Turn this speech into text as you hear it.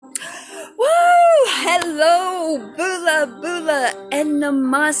Bula Bula and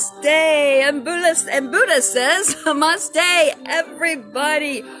Namaste. And Buddha says, Namaste,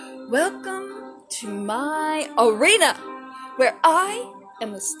 everybody. Welcome to my arena, where I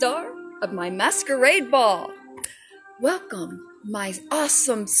am the star of my masquerade ball. Welcome, my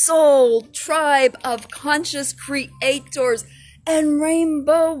awesome soul tribe of conscious creators and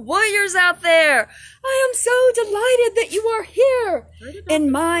rainbow warriors out there. I am so delighted that you are here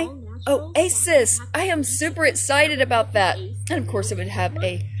in my oasis. I am super excited about that. And of course, it would have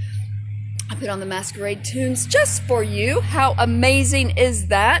I put on the masquerade tunes just for you. How amazing is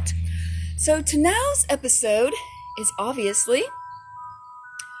that? So tonight's episode is obviously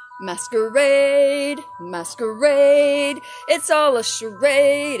masquerade, masquerade. It's all a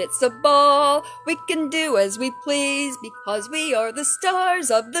charade, it's a ball. We can do as we please because we are the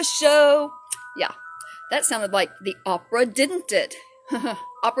stars of the show. Yeah, that sounded like the opera, didn't it?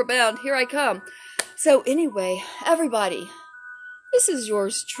 Opera bound, here I come. So anyway, everybody, this is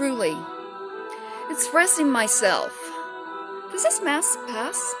yours truly, expressing myself. Does this mask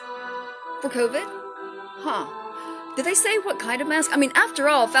pass for COVID? Huh. Did they say what kind of mask? I mean, after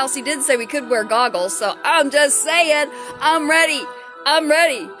all, Fauci did say we could wear goggles, so I'm just saying, I'm ready. I'm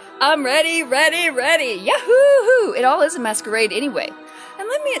ready. I'm ready, ready. Yahoo! It all is a masquerade anyway. And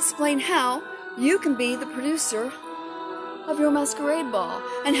let me explain how you can be the producer of your masquerade ball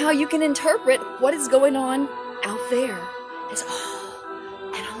and how you can interpret what is going on out there. It's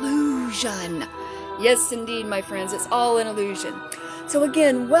all an illusion. Yes, indeed, my friends, it's all an illusion. So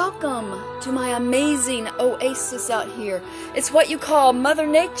again, welcome to my amazing oasis out here. It's what you call Mother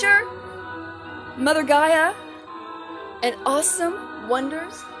Nature, Mother Gaia, and awesome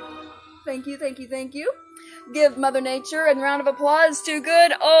wonders. Thank you, thank you, thank you. Give Mother Nature a round of applause to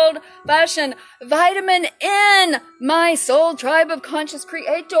good old-fashioned vitamin N, my soul tribe of conscious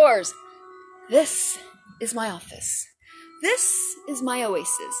creators. This is my office. This is my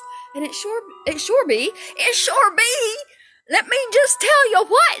oasis. And it sure be. Let me just tell you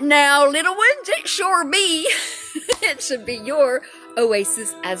what now, little ones, it sure be. It should be your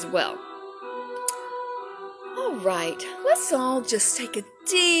oasis as well. All right, let's all just take a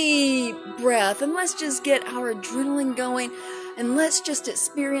deep breath and let's just get our adrenaline going and let's just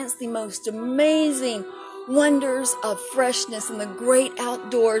experience the most amazing wonders of freshness and the great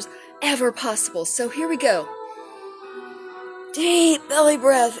outdoors ever possible. So here we go. Deep belly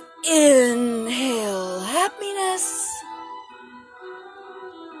breath. Inhale, happiness.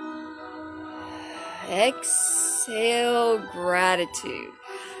 Exhale, gratitude.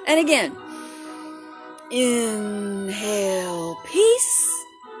 And again, inhale, peace.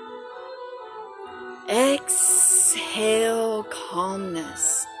 Exhale,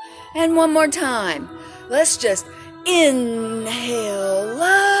 calmness. And one more time. Let's just inhale,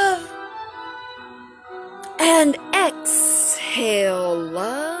 love. And exhale,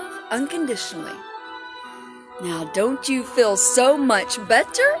 love unconditionally. Now, don't you feel so much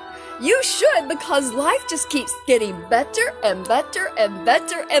better? You should, because life just keeps getting better and better and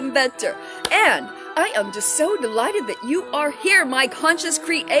better and better. And I am just so delighted that you are here, my conscious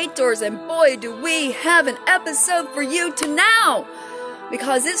creators. And boy, do we have an episode for you to now.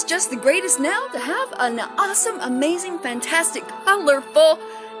 Because it's just the greatest now to have an awesome, amazing, fantastic, colorful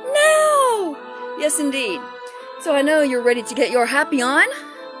now. Yes, indeed. So I know you're ready to get your happy on.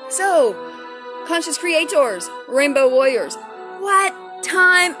 So, conscious creators, rainbow warriors, what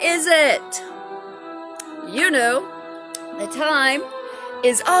time is it? You know, the time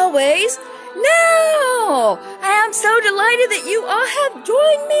is always now. I am so delighted that you all have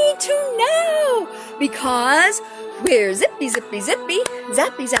joined me to now because we're zippy, zappy,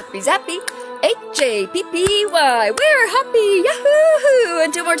 zappy, zappy, H-A-P-P-Y. We're happy, yahoo!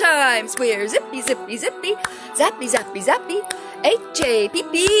 And two more times. We're zippy, zappy, zappy,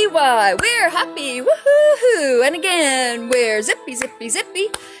 H-A-P-P-Y. We're happy, woohoo! And again, we're zippy, zappy,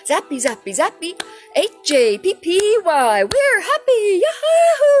 H-A-P-P-Y. We're happy,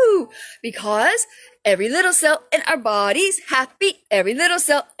 yahoo! Because every little cell in our body's happy. Every little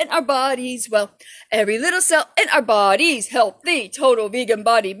cell in our body's well. Every little cell in our body's healthy. Total vegan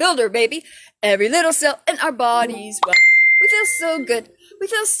bodybuilder, baby. Every little cell in our body's well. We feel so good. We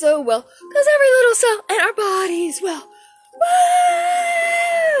feel so well. Because every little cell in our body's well.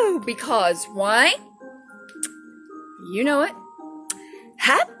 Woo! Because why? You know it.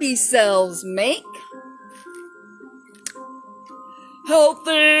 Happy cells make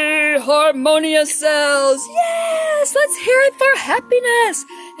healthy, harmonious cells. Yes, let's hear it for happiness.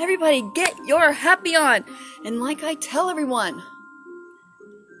 Everybody get your happy on. And like I tell everyone,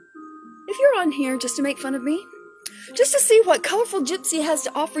 if you're on here just to make fun of me, just to see what Colorful Gypsy has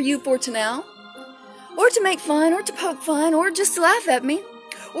to offer you for tonight, or to make fun, or to poke fun, or just to laugh at me.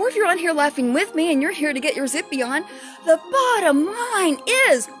 Or if you're on here laughing with me and you're here to get your zippy on, the bottom line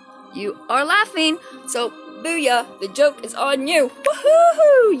is you are laughing. So, booyah, the joke is on you.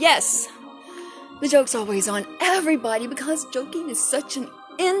 Woohoo! Yes, the joke's always on everybody because joking is such an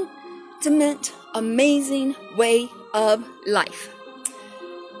intimate, amazing way of life.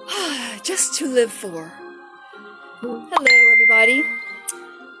 Just to live for. Hello, everybody.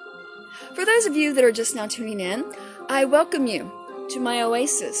 For those of you that are just now tuning in, I welcome you to my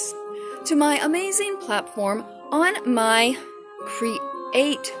oasis, to my amazing platform on my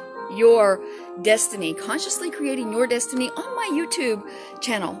Create Your Destiny, consciously creating your destiny on my YouTube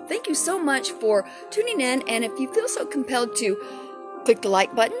channel. Thank you so much for tuning in, and if you feel so compelled to click the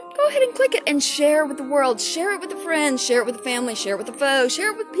like button, go ahead and click it and share with the world. Share it with a friend, share it with a family, share it with a foe,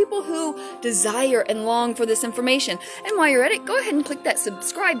 share it with people who desire and long for this information. And while you're at it, go ahead and click that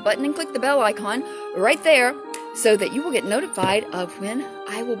subscribe button and click the bell icon right there so that you will get notified of when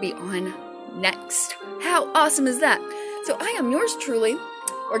I will be on next. How awesome is that? So I am yours truly,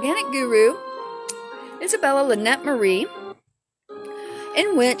 Organic Guru, Isabella Lynette Marie,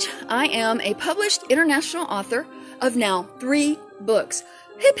 in which I am a published international author of now 3 books.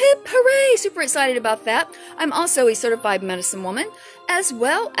 Hip hip hooray! Super excited about that. I'm also a certified medicine woman, as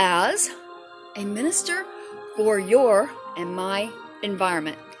well as a minister for your and my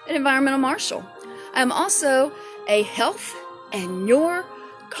environment, an environmental marshal. I'm also a health and your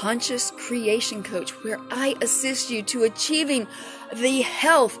conscious creation coach, where I assist you to achieving the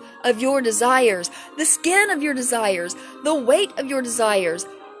health of your desires, the skin of your desires, the weight of your desires,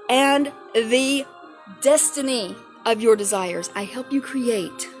 and the destiny of your desires. I help you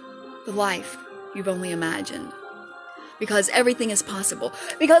create the life you've only imagined. Because everything is possible.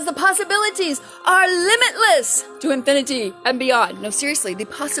 Because the possibilities are limitless to infinity and beyond. No, seriously, the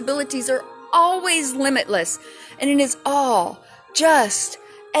possibilities are always limitless. And it is all just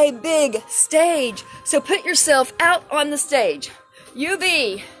a big stage. So put yourself out on the stage. You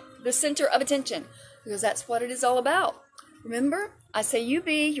be the center of attention. Because that's what it is all about. Remember, I say you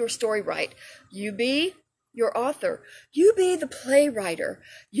be your story write. You be your author. You be the playwriter.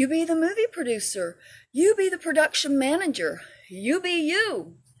 You be the movie producer. You be the production manager. You be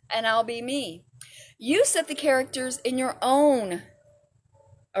you, and I'll be me. You set the characters in your own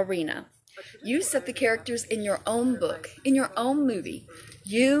arena. You set the characters in your own book, in your own movie.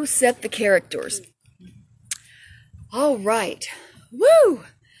 You set the characters. All right. Woo!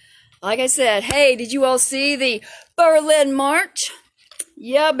 Like I said, hey, did you all see the Berlin March?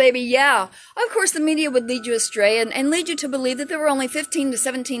 Yeah, baby, yeah. Of course, the media would lead you astray and lead you to believe that there were only 15 to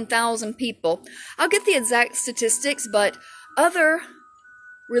 17,000 people. I'll get the exact statistics, but other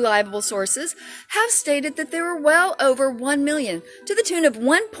reliable sources have stated that there were well over 1 million, to the tune of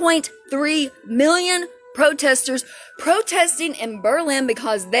 1.3 million protesters protesting in Berlin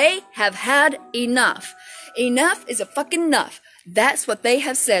because they have had enough. Enough is a fucking enough. That's what they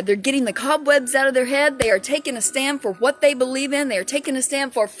have said. They're getting the cobwebs out of their head. They are taking a stand for what they believe in. They are taking a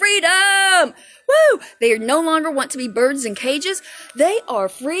stand for freedom. Woo! They no longer want to be birds in cages. They are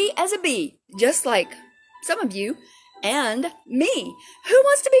free as a bee, just like some of you and me. Who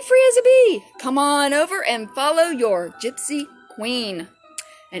wants to be free as a bee? Come on over and follow your gypsy queen,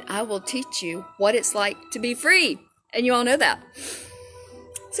 and I will teach you what it's like to be free. And you all know that.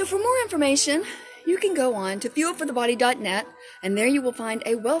 So for more information, you can go on to fuelforthebody.net, and there you will find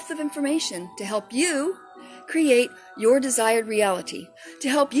a wealth of information to help you create your desired reality, to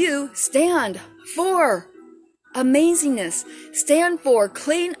help you stand for amazingness, stand for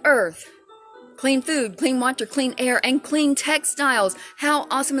clean earth, clean food, clean water, clean air, and clean textiles. How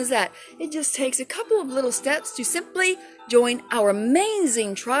awesome is that? It just takes a couple of little steps to simply join our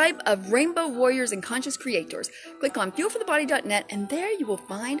amazing tribe of rainbow warriors and conscious creators. Click on fuelforthebody.net, and there you will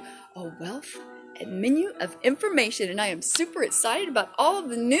find a wealth and menu of information, and I am super excited about all of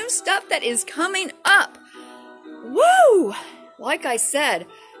the new stuff that is coming up. Woo! Like I said,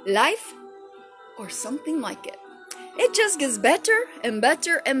 life or something like it. It just gets better and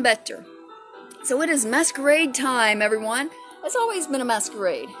better and better. So it is masquerade time, everyone. It's always been a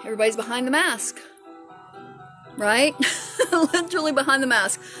masquerade. Everybody's behind the mask, right? Literally behind the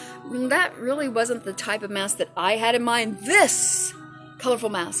mask. That really wasn't the type of mask that I had in mind. This colorful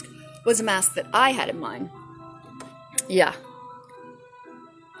mask was a mask that I had in mind. Yeah.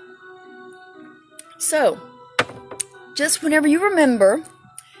 So, just whenever you remember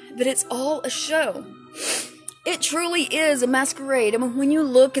that it's all a show, it truly is a masquerade. I mean, when you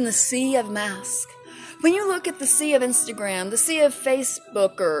look in the sea of masks, when you look at the sea of Instagram, the sea of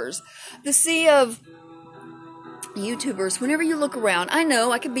Facebookers, the sea of YouTubers, whenever you look around, I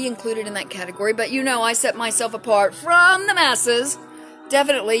know I could be included in that category, but you know I set myself apart from the masses.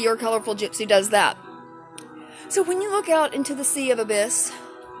 Definitely Your Colorful Gypsy does that. So when you look out into the sea of abyss,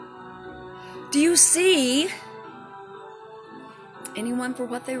 do you see anyone for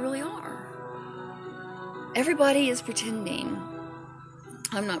what they really are? Everybody is pretending.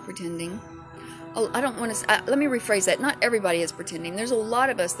 I'm not pretending. I don't want to, let me rephrase that. Not everybody is pretending. There's a lot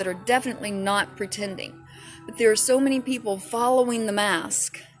of us that are definitely not pretending. But there are so many people following the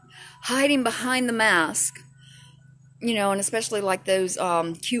mask, hiding behind the mask, you know, and especially like those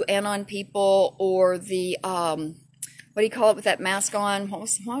QAnon people, or the, what do you call it with that mask on? What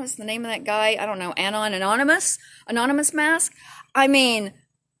was the name of that guy? I don't know. Anonymous mask. I mean,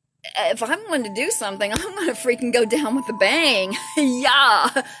 if I'm going to do something, I'm going to freaking go down with a bang. Yeah.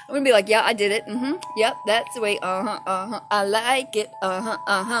 I'm going to be like, yeah, I did it. Yep, that's the way. I like it.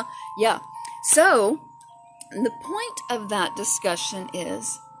 Yeah. So, the point of that discussion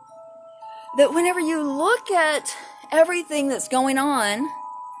is that whenever you look at everything that's going on,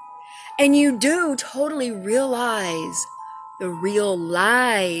 and you do totally realize the real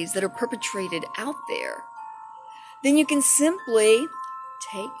lies that are perpetrated out there, then you can simply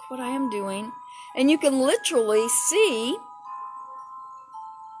take what I am doing, and you can literally see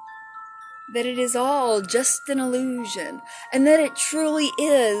that it is all just an illusion, and that it truly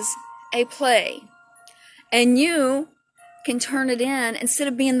is a play. And you can turn it in. Instead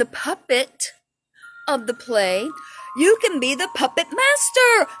of being the puppet of the play, you can be the puppet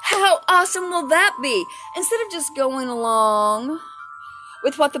master. How awesome will that be? Instead of just going along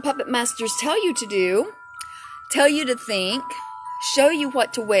with what the puppet masters tell you to do, tell you to think, show you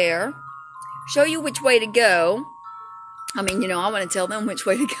what to wear, show you which way to go. I mean, you know, I want to tell them which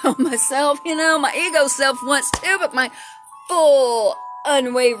way to go myself. You know, my ego self wants to, but my full,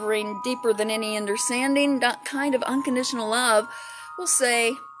 unwavering, deeper than any understanding, that kind of unconditional love will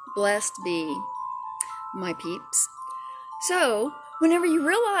say, blessed be, my peeps. So, whenever you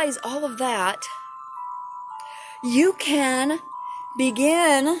realize all of that, you can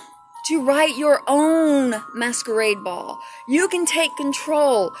begin to write your own masquerade ball. You can take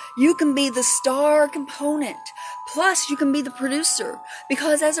control. You can be the star component. Plus, you can be the producer.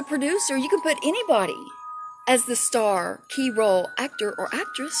 Because as a producer, you can put anybody as the star, key role, actor or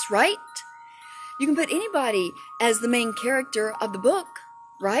actress, right? You can put anybody as the main character of the book,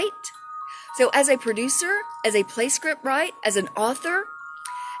 right? So as a producer, as a play script writer, as an author,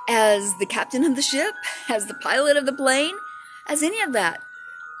 as the captain of the ship, as the pilot of the plane, as any of that,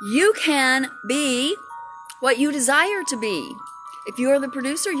 you can be what you desire to be. If you are the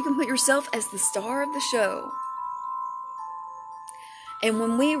producer, you can put yourself as the star of the show. And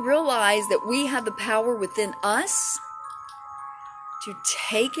when we realize that we have the power within us to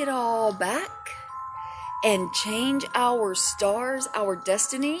take it all back and change our stars, our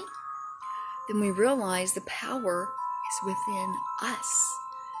destiny, then we realize the power is within us.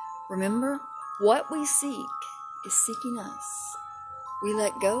 Remember, what we seek is seeking us. We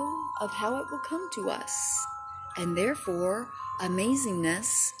let go of how it will come to us, and therefore,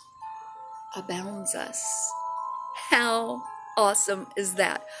 amazingness abounds us. How awesome is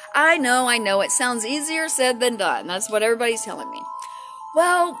that? I know, it sounds easier said than done. That's what everybody's telling me.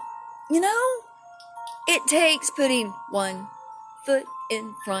 Well, you know, it takes putting one foot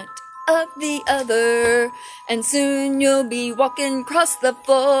in front of the other, and soon you'll be walking across the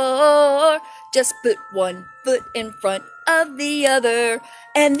floor. Just put one foot in front of the other,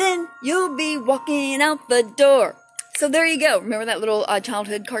 and then you'll be walking out the door. So there you go. Remember that little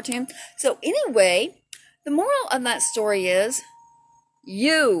childhood cartoon? So anyway, the moral of that story is,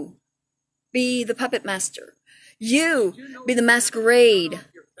 you be the puppet master. You be the masquerade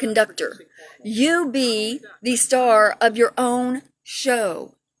conductor. You be the star of your own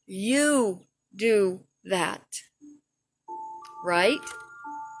show. You do that. Right?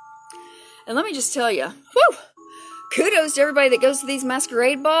 And let me just tell you, whew, kudos to everybody that goes to these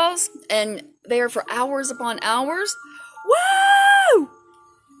masquerade balls, and they are for hours upon hours. Woo!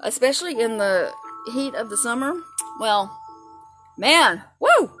 Especially in the heat of the summer. Well, man,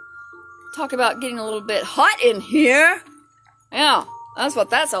 woo! Talk about getting a little bit hot in here. Yeah, that's what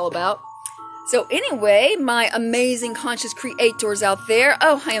that's all about. So anyway, my amazing conscious creators out there,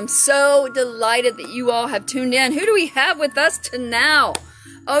 oh, I am so delighted that you all have tuned in. Who do we have with us tonight?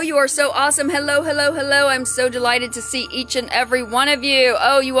 Oh, you are so awesome. Hello, hello, hello. I'm so delighted to see each and every one of you.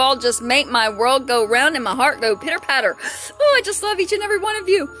 Oh, you all just make my world go round and my heart go pitter-patter. Oh, I just love each and every one of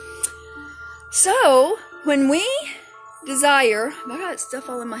you. So, when we desire... Have I got stuff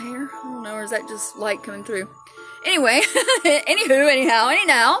all in my hair? I don't know, or is that just light coming through? Anyway,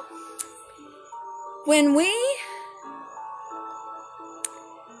 anyhow. When we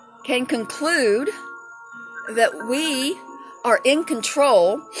can conclude that we are in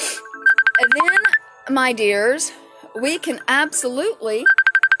control, then, my dears, we can absolutely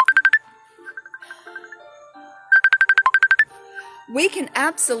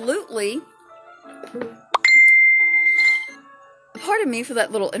pardon me for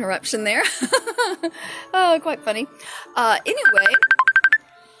that little interruption there. Oh, quite funny. Anyway,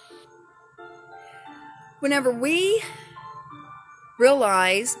 whenever we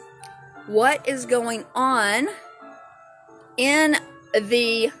realize what is going on in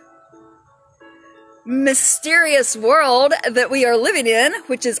the mysterious world that we are living in,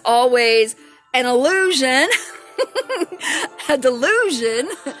 which is always an illusion, a delusion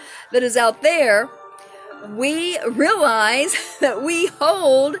that is out there, we realize that we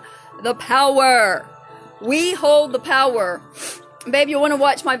hold the power. We hold the power. Babe, you want to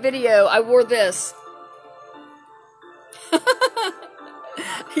watch my video? I wore this.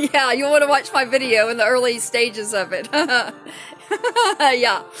 Yeah, you want to watch my video in the early stages of it.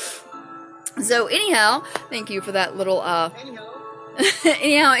 Yeah. So anyhow, thank you for that little anyhow.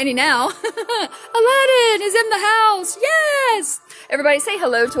 Aladdin is in the house. Yes. Everybody say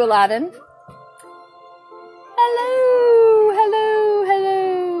hello to Aladdin. Hello,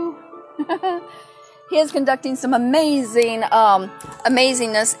 hello, hello. He is conducting some amazing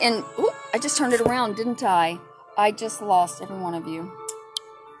amazingness in I just turned it around, didn't I? I just lost every one of you.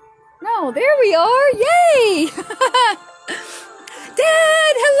 No, there we are. Yay!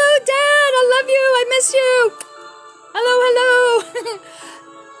 Dad, hello, Dad. I love you. I miss you. Hello, hello.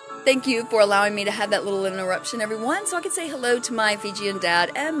 Thank you for allowing me to have that little interruption, everyone, so I could say hello to my Fijian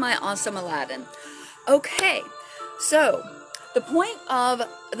dad and my awesome Aladdin. Okay, so the point of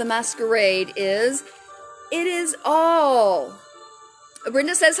the masquerade is it is all.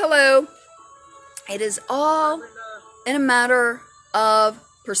 Brenda says hello. It is all in a matter of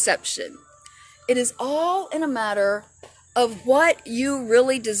perception. It is all in a matter of what you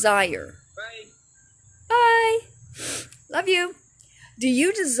really desire. Bye. Bye. Love you. Do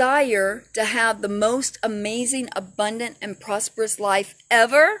you desire to have the most amazing, abundant, and prosperous life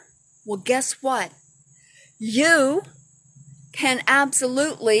ever? Well, guess what? You can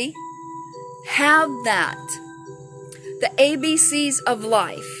absolutely have that. The ABCs of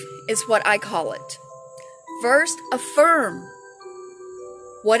life is what I call it. First, affirm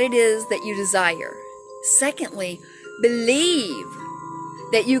what it is that you desire. Secondly, believe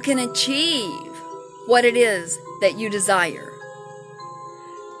that you can achieve what it is that you desire.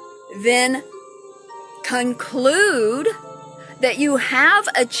 Then conclude that you have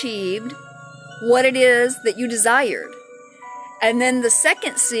achieved what it is that you desired. And then the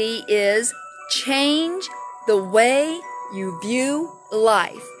second C is change the way you view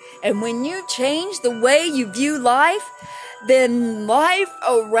life. And when you change the way you view life, then life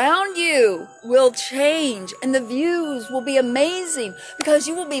around you will change and the views will be amazing because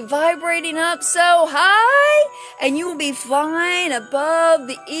you will be vibrating up so high and you will be flying above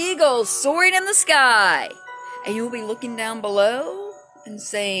the eagles soaring in the sky. And you will be looking down below and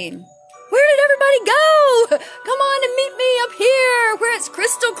saying, where did everybody go? Come on and meet me up here where it's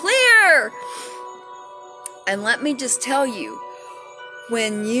crystal clear. And let me just tell you,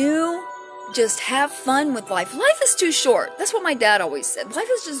 when you just have fun with life. Life is too short. That's what my dad always said. Life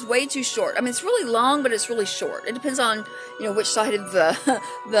is just way too short. I mean, it's really long, but it's really short. It depends on, which side of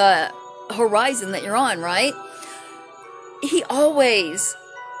the horizon that you're on, right? He always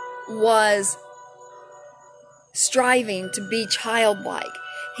was striving to be childlike.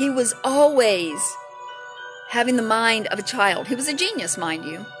 He was always having the mind of a child. He was a genius, mind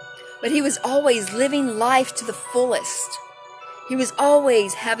you, but he was always living life to the fullest. He was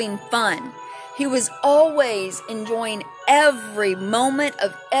always having fun. He was always enjoying every moment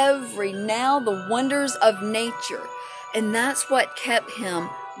of every now, the wonders of nature. And that's what kept him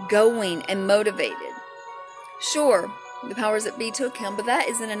going and motivated. Sure, the powers that be took him, but that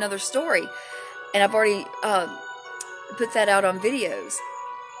isn't another story. And I've already put that out on videos.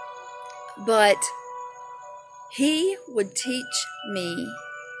 But he would teach me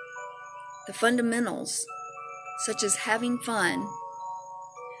the fundamentals, such as having fun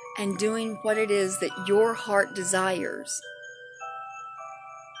and doing what it is that your heart desires.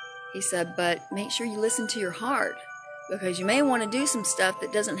 He said, but make sure you listen to your heart, because you may want to do some stuff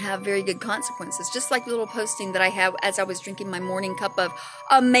that doesn't have very good consequences. Just like the little posting that I have as I was drinking my morning cup of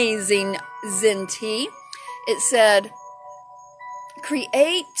amazing Zen tea. It said,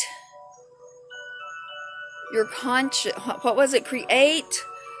 create your conscience, what was it? Create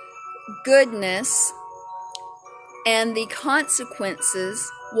goodness and the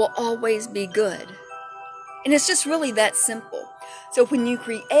consequences will always be good. And it's just really that simple. So when you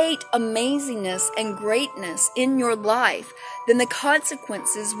create amazingness and greatness in your life, then the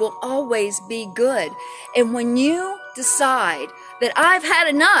consequences will always be good. And when you decide that I've had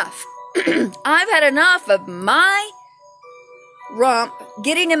enough, I've had enough of my rump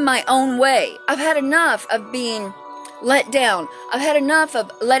getting in my own way. I've had enough of being let down. I've had enough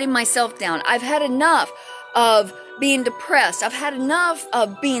of letting myself down. I've had enough of being depressed. I've had enough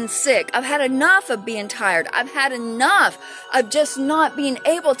of being sick. I've had enough of being tired. I've had enough of just not being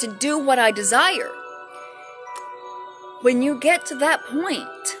able to do what I desire. When you get to that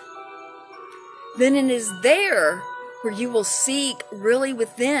point, then it is there where you will seek really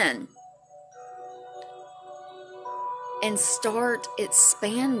within and start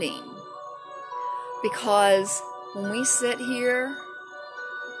expanding. Because when we sit here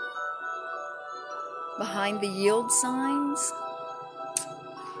behind the yield signs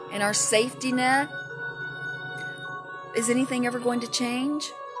and our safety net, is anything ever going to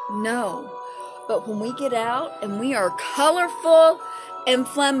change? No. But when we get out and we are colorful and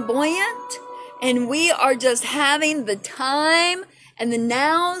flamboyant and we are just having the time and the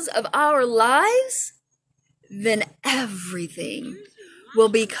nows of our lives, then everything will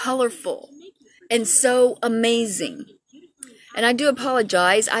be colorful and so amazing. And I do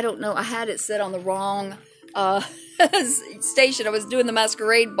apologize. I don't know. I had it set on the wrong station. I was doing the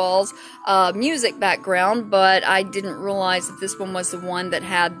Masquerade Balls music background, but I didn't realize that this one was the one that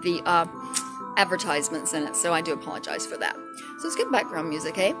had the advertisements in it. So I do apologize for that. So it's good background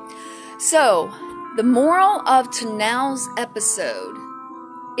music, hey? So the moral of tonight's episode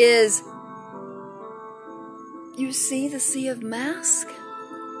is, you see the sea of mask?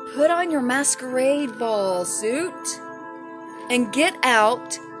 Put on your masquerade ball suit and get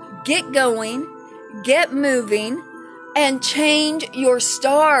out, get going, get moving, and change your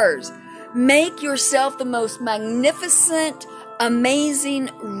stars. Make yourself the most magnificent, amazing,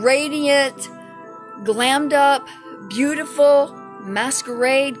 radiant, glammed up, beautiful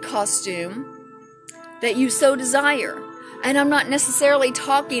masquerade costume that you so desire. And I'm not necessarily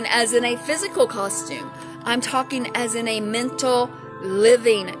talking as in a physical costume. I'm talking as in a mental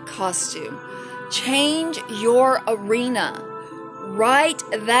living costume. Change your arena. Write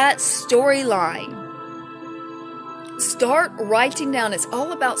that storyline. Start writing down. It's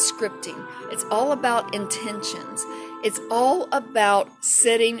all about scripting. It's all about intentions. It's all about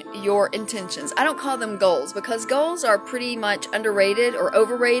setting your intentions. I don't call them goals because goals are pretty much underrated or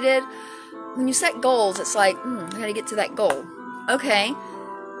overrated. When you set goals, it's like, I gotta get to that goal. Okay,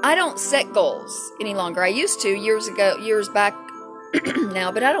 I don't set goals any longer. I used to years back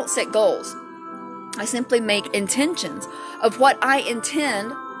now, but I don't set goals. I simply make intentions of what I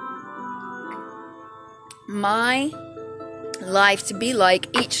intend my life to be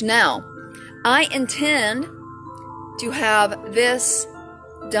like each now. I intend to have this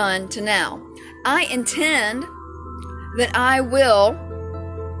done to now. I intend that I will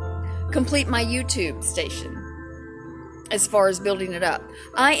complete my YouTube station as far as building it up.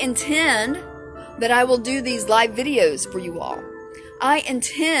 I intend that I will do these live videos for you all. I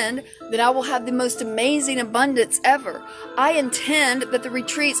intend that I will have the most amazing abundance ever. I intend that the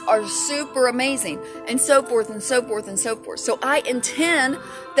retreats are super amazing, and so forth and so forth and so forth. So I intend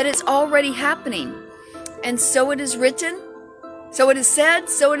that it's already happening. And so it is written, so it is said,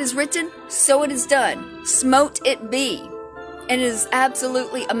 so it is written, so it is done. Smote it be. And it is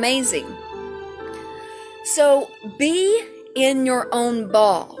absolutely amazing. So be in your own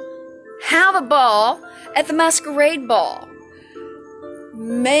ball. Have a ball at the masquerade ball.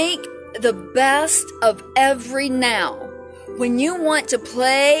 Make the best of every now. When you want to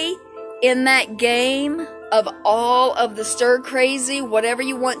play in that game of all of the stir crazy, whatever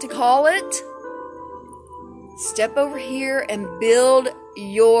you want to call it, step over here and build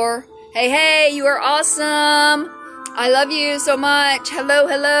your, hey, you are awesome. I love you so much.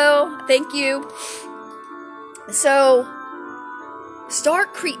 Hello. Thank you. So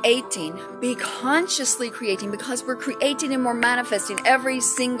start creating. Be consciously creating, because we're creating and we're manifesting every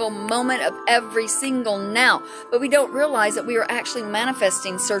single moment of every single now. But we don't realize that we are actually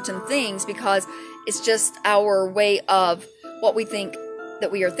manifesting certain things because it's just our way of what we think that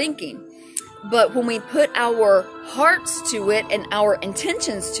we are thinking. But when we put our hearts to it and our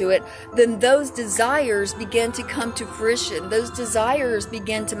intentions to it, then those desires begin to come to fruition. Those desires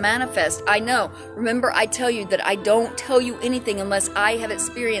begin to manifest. I know. Remember, I tell you that I don't tell you anything unless I have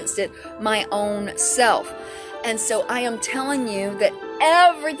experienced it my own self. And so I am telling you that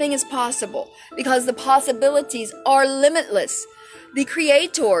everything is possible because the possibilities are limitless. The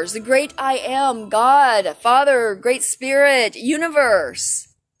creators, the great I am, God, Father, Great Spirit, universe,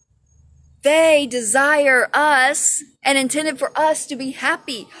 They desire us and intended for us to be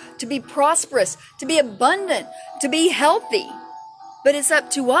happy, to be prosperous, to be abundant, to be healthy. But it's up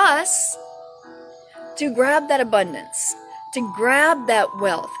to us to grab that abundance, to grab that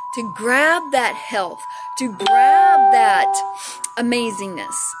wealth, to grab that health, to grab that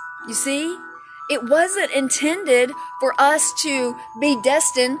amazingness. You see, it wasn't intended for us to be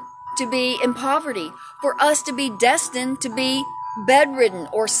destined to be in poverty, for us to be destined to be bedridden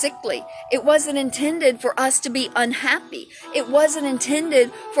or sickly. It wasn't intended for us to be unhappy. It wasn't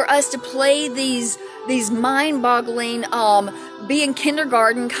intended for us to play these mind-boggling, be in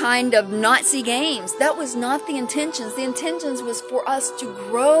kindergarten kind of Nazi games. That was not the intentions. The intentions was for us to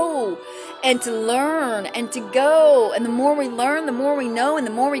grow and to learn and to go. And the more we learn, the more we know, and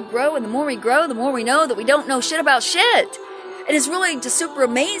the more we grow, and the more we grow, the more we know that we don't know shit about shit. It is really just super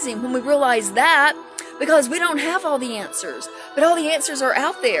amazing when we realize that, because we don't have all the answers, but all the answers are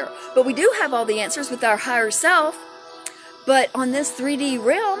out there. But we do have all the answers with our higher self. But on this 3D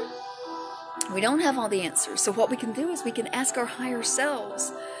realm, we don't have all the answers. So what we can do is we can ask our higher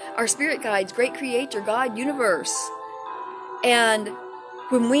selves, our spirit guides, great creator, God, universe. And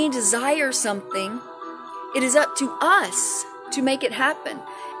when we desire something, it is up to us to make it happen.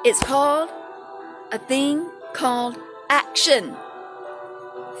 It's called a thing called action.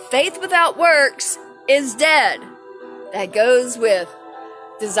 Faith without works is dead. That goes with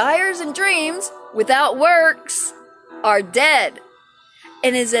desires and dreams without works are dead.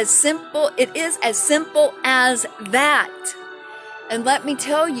 And it is as simple as that. And let me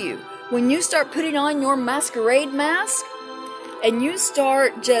tell you, when you start putting on your masquerade mask and you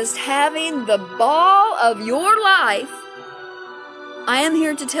start just having the ball of your life, I am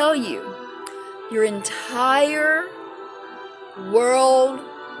here to tell you, your entire world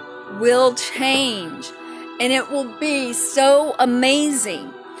will change, and it will be so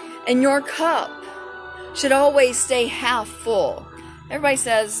amazing. And your cup should always stay half full. Everybody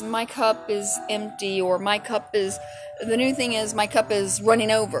says my cup is empty, or my cup is, the new thing is my cup is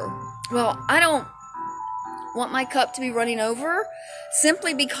running over. Well, I don't want my cup to be running over,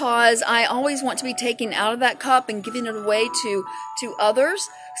 simply because I always want to be taking out of that cup and giving it away to others,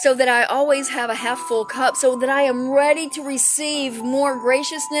 so that I always have a half full cup, so that I am ready to receive more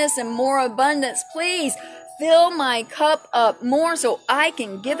graciousness and more abundance. Please fill my cup up more so I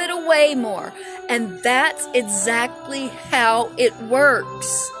can give it away more. And that's exactly how it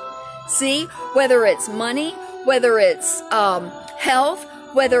works. See, whether it's money, whether it's health,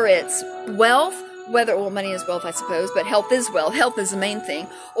 whether it's wealth, well, money is wealth, I suppose, but health is wealth. Health is the main thing.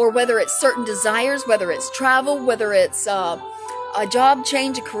 Or whether it's certain desires, whether it's travel, whether it's a job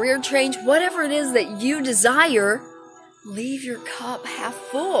change, a career change, whatever it is that you desire, leave your cup half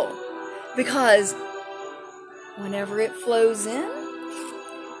full. Because whenever it flows in,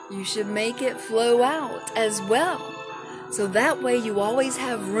 you should make it flow out as well. So that way you always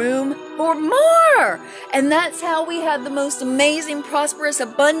have room for more. And that's how we have the most amazing, prosperous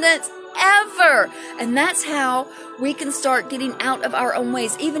abundance ever. And that's how we can start getting out of our own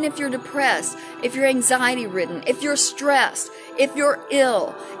ways. Even if you're depressed, if you're anxiety ridden, if you're stressed, if you're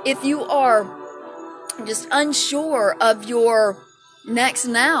ill, if you are just unsure of your next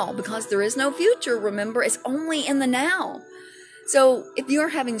now, because there is no future, remember, it's only in the now. So if you're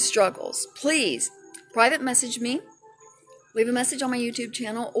having struggles, please private message me, leave a message on my YouTube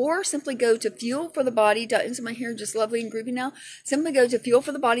channel, or simply go to fuelforthebody. Isn't my hair just lovely and groovy now? Simply go to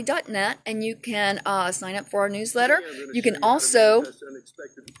fuelforthebody.net and you can sign up for our newsletter. You can also turn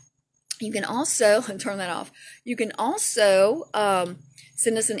that off. You can also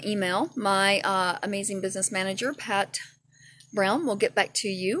send us an email. My amazing business manager, Pat Brown, will get back to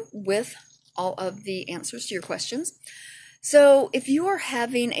you with all of the answers to your questions. So if you are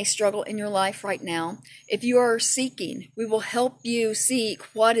having a struggle in your life right now, if you are seeking, we will help you seek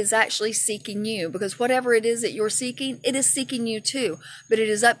what is actually seeking you, because whatever it is that you're seeking, it is seeking you too. But it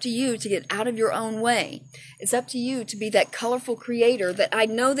is up to you to get out of your own way. It's up to you to be that colorful creator that I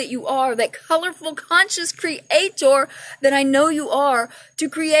know that you are, that colorful conscious creator that I know you are, to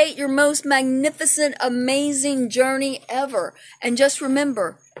create your most magnificent, amazing journey ever. And just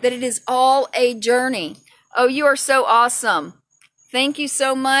remember that it is all a journey. Oh, you are so awesome. Thank you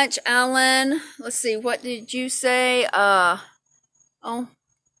so much, Alan. Let's see, what did you say? Oh,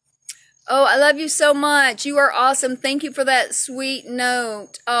 I love you so much. You are awesome. Thank you for that sweet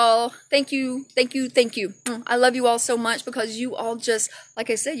note. Oh, thank you, thank you, thank you. I love you all so much, because you all just, like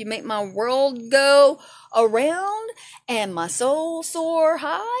I said, you make my world go around and my soul soar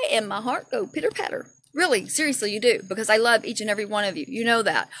high and my heart go pitter-patter. Really, seriously, you do, because I love each and every one of you. You know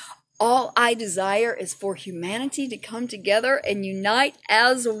that. All I desire is for humanity to come together and unite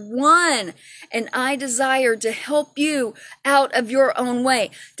as one. And I desire to help you out of your own way,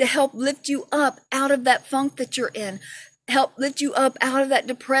 to help lift you up out of that funk that you're in, help lift you up out of that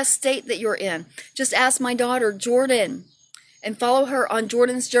depressed state that you're in. Just ask my daughter, Jordan, and follow her on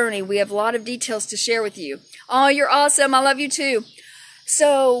Jordan's journey. We have a lot of details to share with you. Oh, you're awesome. I love you too.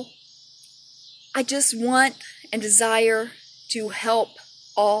 So I just want and desire to help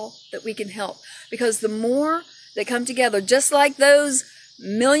all that we can help, because the more that come together, just like those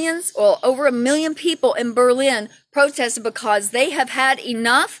millions, well, over 1 million people in Berlin protested because they have had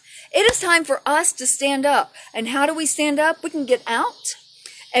enough. It is time for us to stand up. And how do we stand up? We can get out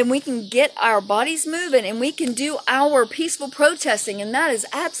and we can get our bodies moving and we can do our peaceful protesting. And that is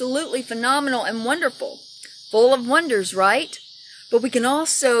absolutely phenomenal and wonderful. Full of wonders, right? But we can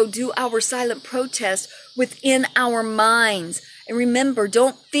also do our silent protest within our minds. And remember,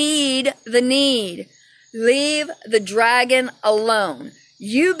 don't feed the need. Leave the dragon alone.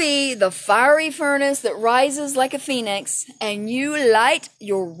 You be the fiery furnace that rises like a phoenix, and you light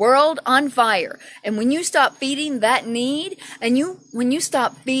your world on fire. And when you stop feeding that need, and when you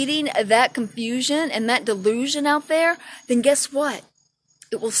stop feeding that confusion and that delusion out there, then guess what?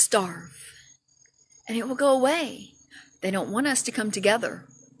 It will starve. And it will go away. They don't want us to come together.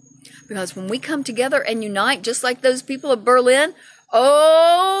 Because when we come together and unite, just like those people of Berlin,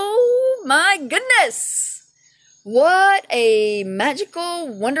 oh my goodness, what a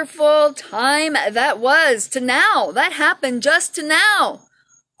magical, wonderful time that was to now. That happened just to now.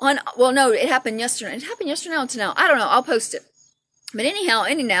 Well, no, it happened yesterday. It happened yesterday or to now. I don't know. I'll post it. But anyhow,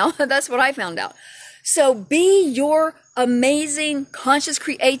 that's what I found out. So be your amazing conscious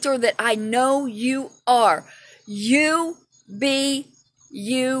creator that I know you are. You be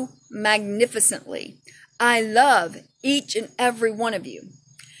you magnificently. I love each and every one of you.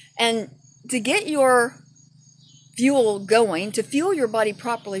 And to get your fuel going, to fuel your body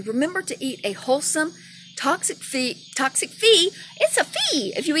properly, remember to eat a wholesome, toxic-free, it's a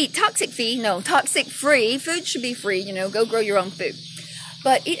fee. If you eat toxic-free, food should be free, go grow your own food.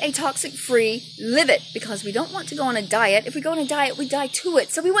 But eat a toxic-free, live it, because we don't want to go on a diet. If we go on a diet, we die to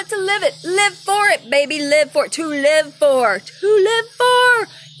it. So we want to live it. Live for it, baby. Live for it. To live for.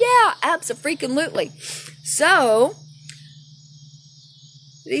 Yeah, abso-freaking-lutely. So,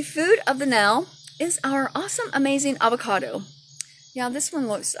 the food of the now is our awesome, amazing avocado. Yeah, this one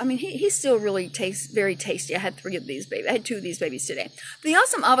looks, he still really tastes very tasty. I had 2 of these babies today. The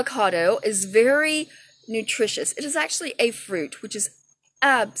awesome avocado is very nutritious. It is actually a fruit, which is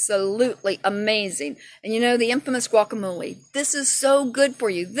absolutely amazing. And the infamous guacamole. This is so good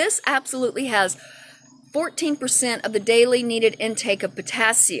for you. This absolutely has 14% of the daily needed intake of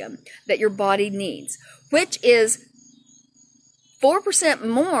potassium that your body needs, which is 4%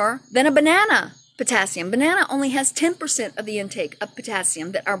 more than a banana potassium. Banana only has 10% of the intake of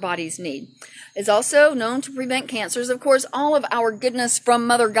potassium that our bodies need. It's also known to prevent cancers. Of course, all of our goodness from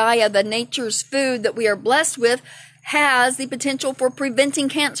Mother Gaia, the nature's food that we are blessed with, has the potential for preventing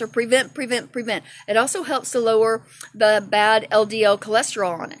cancer. Prevent. It also helps to lower the bad LDL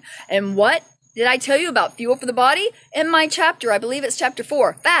cholesterol on it. And what did I tell you about fuel for the body? In my chapter, I believe it's chapter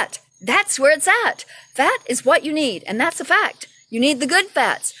 4, fat. That's where it's at. Fat is what you need, and that's a fact. You need the good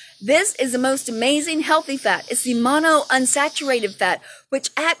fats. This is the most amazing healthy fat. It's the monounsaturated fat, which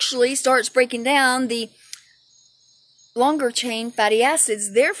actually starts breaking down the longer chain fatty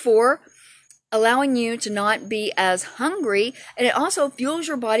acids, therefore allowing you to not be as hungry. And it also fuels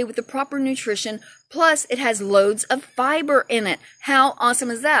your body with the proper nutrition. Plus, it has loads of fiber in it. How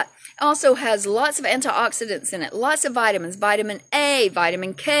awesome is that? It also has lots of antioxidants in it, lots of vitamins, vitamin A,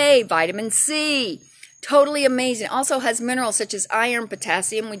 vitamin K, vitamin C. Totally amazing. It also has minerals such as iron,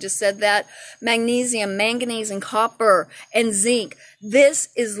 potassium, we just said that, magnesium, manganese, and copper, and zinc. This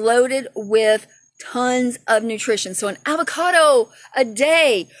is loaded with tons of nutrition. So an avocado a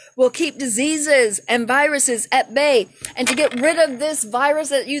day will keep diseases and viruses at bay. And to get rid of this virus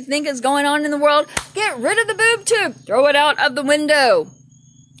that you think is going on in the world, get rid of the boob tube. Throw it out of the window.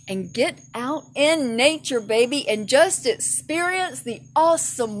 And get out in nature, baby, and just experience the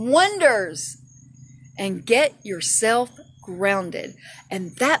awesome wonders. And get yourself grounded.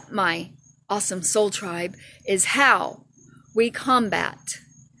 And that, my awesome soul tribe, is how we combat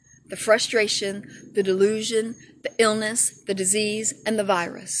the frustration, the delusion, the illness, the disease, and the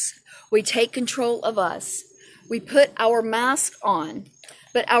virus. We take control of us. We put our mask on,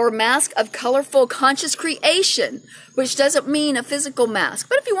 but our mask of colorful conscious creation, which doesn't mean a physical mask.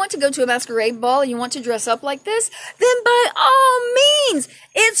 But if you want to go to a masquerade ball and you want to dress up like this, then by all means,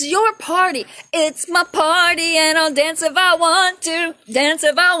 it's It's your party. It's my party, and I'll dance if I want to. Dance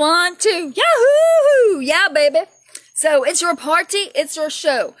if I want to. Yahoo! Yeah, baby. So it's your party. It's your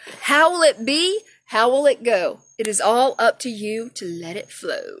show. How will it be? How will it go? It is all up to you to let it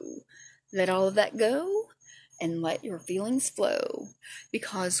flow. Let all of that go and let your feelings flow.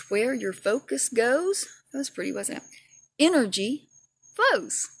 Because where your focus goes, that was pretty, wasn't it? Energy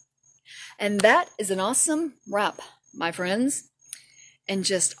flows. And that is an awesome wrap, my friends. And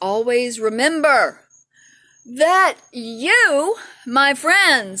just always remember that you, my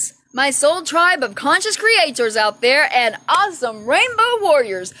friends, my soul tribe of conscious creators out there and awesome rainbow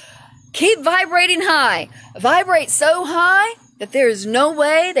warriors, keep vibrating high. Vibrate so high that there is no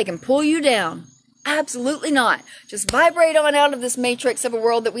way they can pull you down. Absolutely not. Just vibrate on out of this matrix of a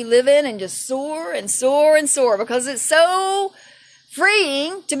world that we live in and just soar and soar and soar, because it's so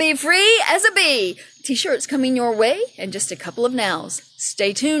freeing to be free as a bee. T-shirts coming your way in just a couple of nows.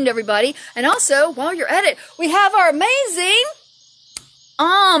 Stay tuned, everybody. And also, while you're at it, we have our amazing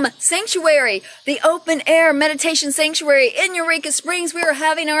sanctuary, the open air meditation sanctuary in Eureka Springs. We are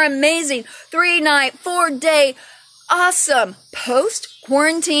having our amazing 3-night, 4-day awesome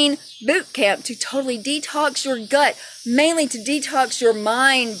post-quarantine boot camp to totally detox your gut, mainly to detox your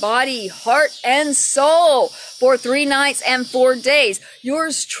mind, body, heart, and soul for 3 nights and 4 days.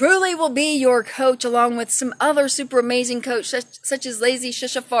 Yours truly will be your coach, along with some other super amazing coaches such as Lazy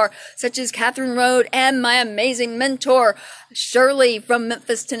Shishafar, such as Catherine Rode, and my amazing mentor, Shirley from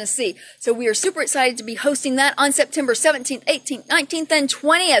Memphis, Tennessee. So we are super excited to be hosting that on September 17th, 18th, 19th, and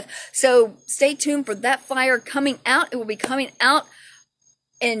 20th. So stay tuned for that flyer coming out. It will be coming out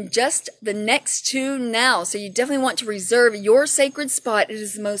in just the next 2 now. So you definitely want to reserve your sacred spot. It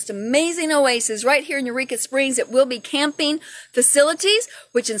is the most amazing oasis right here in Eureka Springs. It will be camping facilities,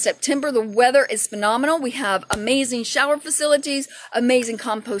 which in September the weather is phenomenal. We have amazing shower facilities, amazing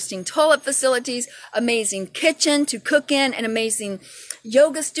composting toilet facilities, amazing kitchen to cook in, an amazing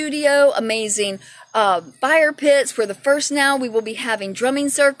yoga studio, amazing fire pits. For the first now, we will be having drumming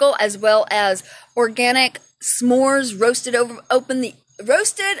circle as well as organic s'mores roasted over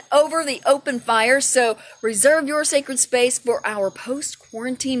the open fire. So reserve your sacred space for our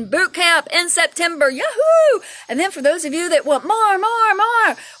post-quarantine boot camp in September. Yahoo! And then for those of you that want more,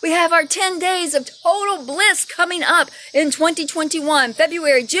 we have our 10 days of total bliss coming up in 2021,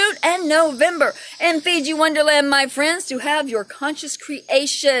 February, June, and November in Fiji Wonderland, my friends, to have your conscious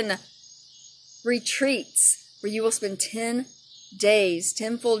creation retreats where you will spend 10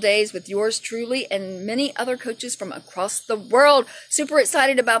 full days with yours truly and many other coaches from across the world. Super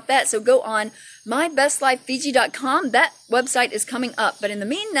excited about that. So go on mybestlifefiji.com. That website is coming up. But in the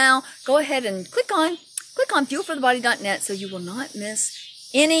meanwhile, go ahead and click on fuelforthebody.net so you will not miss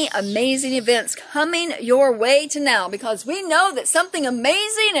any amazing events coming your way to now, because we know that something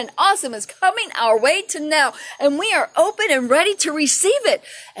amazing and awesome is coming our way to now, and we are open and ready to receive it.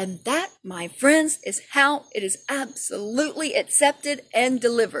 And that, my friends, is how it is absolutely accepted and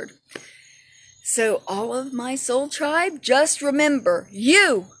delivered. So all of my soul tribe, just remember,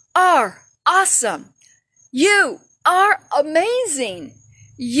 you are awesome. You are amazing.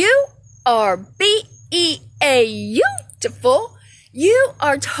 You are beautiful. You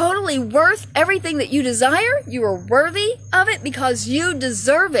are totally worth everything that you desire. You are worthy of it because you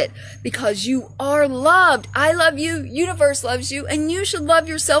deserve it, because you are loved. I love you, universe loves you, and you should love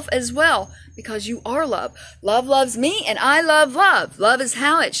yourself as well because you are love. Love loves me, and I love love. Love is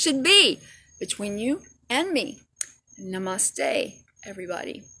how it should be between you and me. Namaste,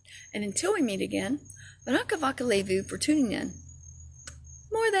 everybody. And until we meet again, Vanaka Vaka Levu for tuning in.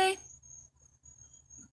 More they.